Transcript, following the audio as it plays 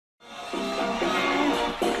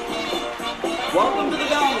Welcome to the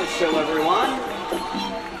GONG Show, everyone.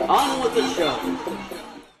 On with the show.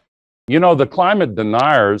 You know, the climate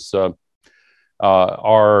deniers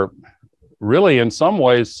are really in some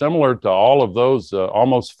ways similar to all of those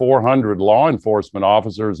almost 400 law enforcement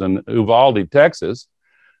officers in Uvalde, Texas,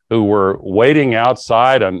 who were waiting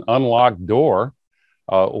outside an unlocked door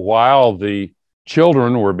while the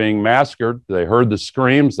children were being massacred. They heard the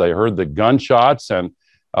screams, they heard the gunshots, and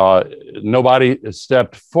nobody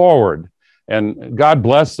stepped forward. And God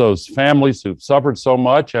bless those families who've suffered so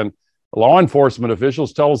much. And law enforcement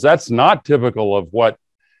officials tell us that's not typical of what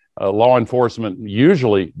law enforcement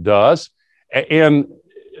usually does. And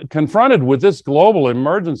confronted with this global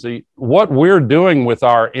emergency, what we're doing with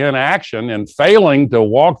our inaction and failing to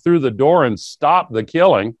walk through the door and stop the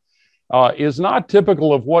killing is not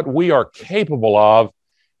typical of what we are capable of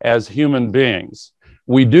as human beings.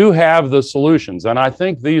 We do have the solutions, and I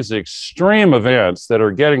think these extreme events that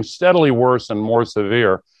are getting steadily worse and more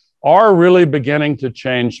severe are really beginning to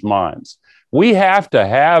change minds. We have to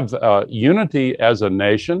have unity as a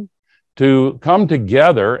nation to come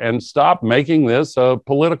together and stop making this a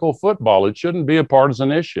political football. It shouldn't be a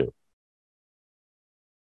partisan issue.